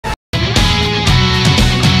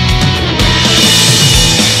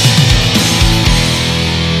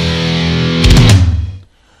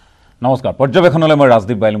নমস্কাৰ পৰ্যবেক্ষণলৈ মই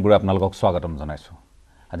ৰাজদীপ বাইলুং বাৰুৱা আপোনালোকক স্বাগতম জনাইছো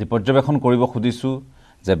আজি পৰ্যবেক্ষণ কৰিব খুদিছো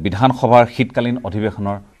যে বিধানসভাৰ শীতকালীন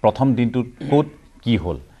অধিৱেশনৰ প্ৰথম দিনটোত কোত কি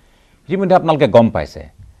হ'ল ইতিমধ্যে আপোনালোকে গম পাইছে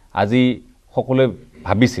আজি সকলোৱে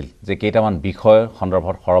ভাবিছিল যে কেইটামান বিষয়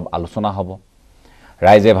সন্দৰ্ভত সৰব আলোচনা হ'ব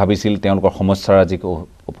ৰাইজে ভাবিছিল তেওঁলোকৰ সমস্যাৰ আজি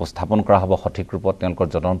উপস্থাপন কৰা হ'ব সঠিক ৰূপত তেওঁলোকৰ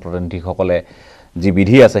জনপ্ৰতিনিধিসকলে যি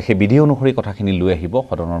বিধি আছে সেই বিধি অনুসৰি কথাখিনি লৈ আহিব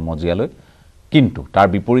সদনৰ মজিয়ালৈ কিন্তু তাৰ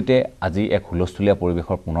বিপৰীতে আজি এক হুলস্থুলীয়া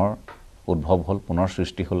পৰিৱেশৰ পুনৰ উদ্ভৱ হ'ল পুনৰ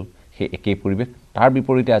সৃষ্টি হ'ল সেই একেই পৰিৱেশ তাৰ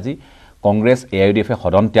বিপৰীতে আজি কংগ্ৰেছ এআইডিএফে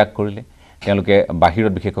সদন ত্যাগ কৰিলে তেওঁলোকে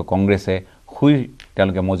বাহিৰত বিশেষকৈ কংগ্ৰেছে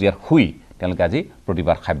তেওঁলোকে মজিয়াত তেওঁলোকে আজি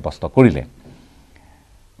প্ৰতিবাদ সাব্যস্ত কৰিলে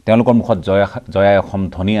তেওঁলোকৰ মুখত জয় অসম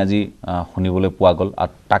ধ্বনি আজি শুনিবলৈ পোৱা গ'ল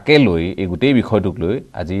আৰু তাকে লৈ এই গোটেই বিষয়টোক লৈ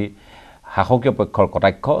আজি শাসকীয় পক্ষৰ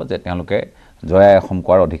কটাক্ষ যে তেওঁলোকে জয় অসম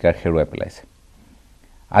কোৱাৰ অধিকাৰ হেৰুৱাই পেলাইছে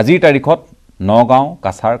আজিৰ তাৰিখত নগাঁও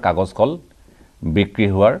কাছাৰ কাগজ কল বিক্ৰী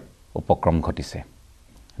হোৱাৰ উপক্ৰম ঘটিছে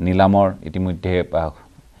নিলামৰ ইতিমধ্যে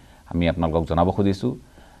আমি আপোনালোকক জনাব খুজিছো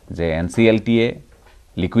যে এনচিএলটিয়ে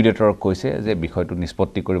লিকুইডেটৰক কৈছে যে বিষয়টো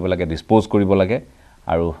নিষ্পত্তি কৰিব লাগে ডিসপোজ কৰিব লাগে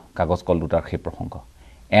আৰু কাগজ কল দুটাৰ সেই প্ৰসংগ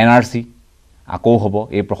NRC আকৌ হ'ব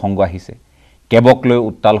এই প্ৰসংগ আহিছে কেবক লৈ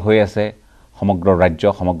উত্তাল হৈ আছে সমগ্ৰ ৰাজ্য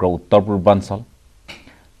সমগ্ৰ উত্তৰ পূৰ্বাঞ্চল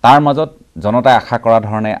তাৰ মাজত জনতাই আশা কৰা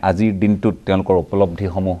ধৰণে আজিৰ দিনটোত তেওঁলোকৰ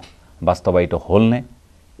উপলব্ধিসমূহ বাস্তৱায়িত হ'লনে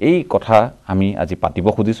এই কথা আমি আজি পাতিব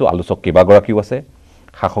খুজিছো আলোচক কেইবাগৰাকীও আছে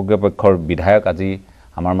শাসকীয় পক্ষৰ বিধায়ক আজি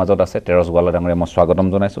আমাৰ মাজত আছে তেৰছ গোৱালা ডাঙৰীয়া মই স্বাগতম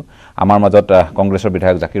জনাইছো আমাৰ মাজত কংগ্ৰেছৰ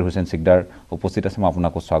বিধায়ক জাকিৰ হুছেইন সিকদাৰ উপস্থিত আছে মই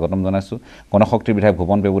আপোনাক স্বাগতম জনাইছো গণশক্তিৰ বিধায়ক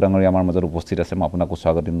ভুৱন পেগু ডাঙৰীয়া আমাৰ মাজত উপস্থিত আছে মই আপোনাক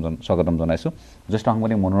স্বাগতম জনাইছো জ্যেষ্ঠ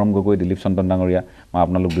সাংবাদিক মনোৰম গগৈ দিলীপ চন্দন ডাঙৰীয়া মই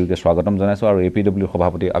আপোনালোক দুয়োকে স্বাগতম জনাইছো আৰু এপিডব্লিউৰ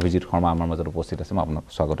সভাপতি অভিজিত শৰ্মা আমাৰ মাজত উপস্থিত আছে মই আপোনাক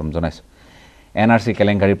স্বাগতম জনাইছো NRC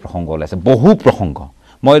কেলেংকাৰীৰ প্ৰসংগ ওলাইছে বহু প্ৰসংগ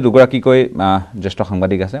মই দুগৰাকীকৈ জ্যেষ্ঠ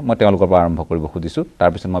সাংবাদিক আছে মই তেওঁলোকৰ পৰা আৰম্ভ কৰিব খুজিছো তাৰ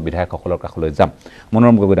পিছত মই বিধায়কসকলৰ কাষলৈ যাম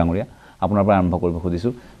মনোৰম গগৈ ডাঙৰীয়া আপোনাৰ পৰা আৰম্ভ কৰিব খুজিছো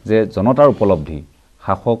যে জনতাৰ উপলব্ধি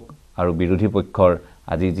শাসক আৰু বিৰোধী পক্ষৰ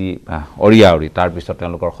আজি যি অৰিয়াউৰি তাৰ পিছত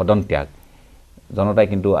তেওঁলোকৰ সদন ত্যাগ জনতাই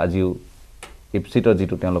কিন্তু আজিও ইপচিত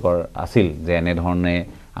যিটো তেওঁলোকৰ আছিল যে এনে ধৰণে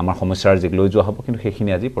আমাৰ সমস্যাৰ যি লৈ যোৱা হ'ব কিন্তু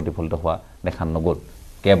সেইখিনি আজি প্ৰতিফলিত হোৱা দেখা নগ'ল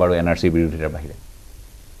কেবৰ NRC বিৰোধিতাৰ বাহিৰে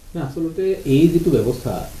আসলতে এই যেটো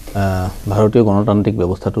ব্যৱস্থা ভাৰতীয় গণতান্ত্ৰিক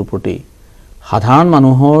ব্যৱস্থাটোৰ প্ৰতি সাধাৰণ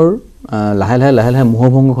মানুহৰ লাহে লাহে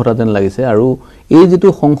মোহভংগ ঘটা যেন লাগিছে আৰু এই যেটো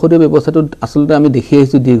সংসদীয় ব্যৱস্থাটো আসলতে আমি দেখি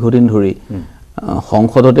আহিছো দীৰ্ঘদিন ধৰি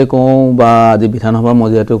সংসদতে কওঁ বা আজি বিধানসভাৰ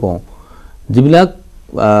মজিয়াতে কওঁ যিবিলাক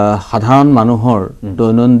সাধাৰণ মানুহৰ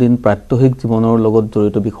দৈনন্দিন প্ৰাত্যহিক জীৱনৰ লগত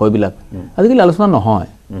জড়িত বিষয়বিলাক আজিকালি আলোচনা নহয়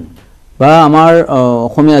বা আমাৰ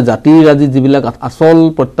অসমীয়া জাতিৰ আজি যিবিলাক আচল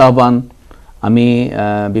প্ৰত্যাহ্বান আমি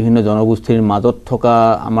বিভিন্ন জনগোষ্ঠীৰ মাজত থকা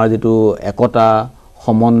আমাৰ যেটো একতা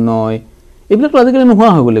সমন্বয় এইবিলাক আজিকালি নোহোৱা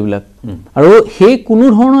হৈ গ'ল এইবিলাক আৰু সেই কোনো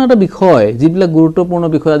ধৰণৰ এটা বিষয় যিবিলাক গুৰুত্বপূৰ্ণ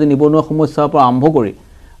বিষয় আজি নিবনুৱা সমস্যাৰ পৰা আৰম্ভ কৰি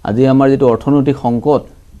আজি আমাৰ যেটো অৰ্থনৈতিক সংকট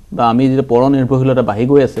বা আমি যেটো পৰনিৰ্ভৰশীলতা বাঢ়ি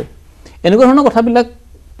গৈ আছে এনেকুৱা ধৰণৰ কথাবিলাক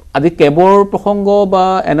আজি কেবৰ প্ৰসংগ বা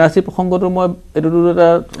NRC প্ৰসংগটো মই এটো এটা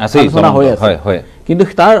আলোচনা হৈ আছে কিন্তু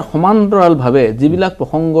তাৰ সমান্তৰালভাৱে যিবিলাক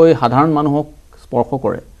প্ৰসংগই সাধাৰণ মানুহক স্পৰ্শ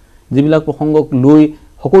কৰে যিবিলাক প্ৰসংগক লৈ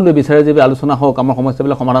সকলোৱে বিচাৰে যে আলোচনা হওক আমাৰ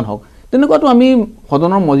সমস্যাবিলাক সমাধান হওক তেনেকুৱাটো আমি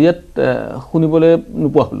সদনৰ মজিয়াত শুনিবলৈ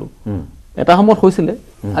নোপোৱা হলো এটা সময়ত হৈছিল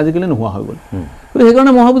আজিকালি নোহোৱা হৈ গ'ল গতিকে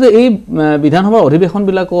সেইকাৰণে মই ভাবো যে এই বিধানসভাৰ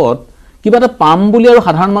অধিৱেশনবিলাকত কিবা এটা পাম বুলি আৰু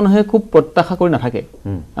সাধাৰণ মানুহে খুব প্ৰত্যাশা কৰি নাথাকে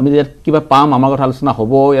আমি যে কিবা পাম আমাৰ কথা আলোচনা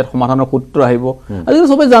হ'ব ইয়াত সমাধানৰ সূত্ৰ আহিব আজিকালি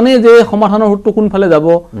সবে জানে যে সমাধানৰ সূত্ৰ কোনফালে যাব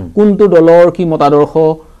কোনটো দলৰ কি মতাদৰ্শ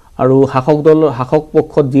আৰু শাসক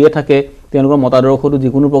পক্ষত যিয়ে থাকে তেওঁলোকৰ মতাদৰ্শটো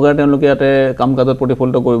যিকোনো প্ৰকাৰে তেওঁলোকে ইয়াতে কাম কাজত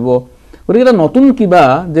প্ৰতিফলিত কৰিব গতিকে এটা নতুন কিবা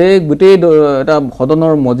যে গোটেই এটা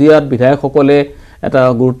সদনৰ মজিয়াত বিধায়কসকলে এটা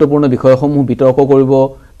গুৰুত্বপূৰ্ণ বিষয়সমূহ বিতৰ্ক কৰিব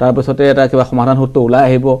তাৰ পিছতে এটা কিবা সমাধান সূত্ৰ ওলাই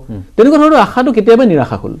আহিব তেনেকুৱা ধৰণৰ আশাটো কেতিয়াবা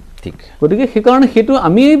নিৰাশা হ'ল ঠিক গতিকে সেইকাৰণে সেইটো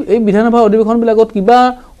আমি এই বিধানসভা অধিৱেশনবিলাকত কিবা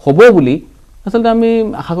হ'ব বুলি আচলতে আমি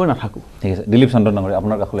আশা কৰি নাথাকো ঠিক আছে দিলীপ চন্দন ডাঙৰীয়া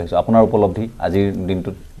আপোনাৰ কাষলৈ আহিছো আপোনাৰ উপলব্ধি আজিৰ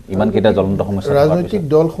দিনটোত ইমান কেইটা জ্বলন্ত সমস্যা ৰাজনৈতিক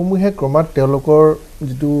দলসমূহে ক্ৰমাৎ তেওঁলোকৰ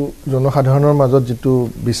যেটো জনসাধাৰণৰ মাজত যেটো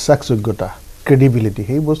বিশ্বাসযোগ্যতা ক্ৰেডিবিলিটি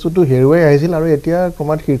সেই বস্তুটো হেৰুৱাই আহিছিল আৰু এতিয়া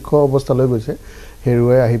ক্ৰমাৎ শীৰ্ষ অৱস্থালৈ গৈছে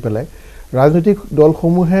হেৰুৱাই আহি পেলাই ৰাজনৈতিক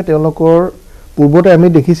দলসমূহে তেওঁলোকৰ পূৰ্বতে আমি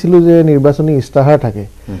দেখিছিলো যে নিৰ্বাচনী ইস্তাহাৰ থাকে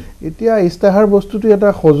এতিয়া ইস্তাহাৰ বস্তুটো এটা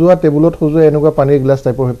সজোৱা টেবুলত সজোৱা এনেকুৱা পানীৰ গ্লাছ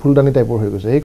টাইপৰ ফুলদানি টাইপৰ হৈ গৈছে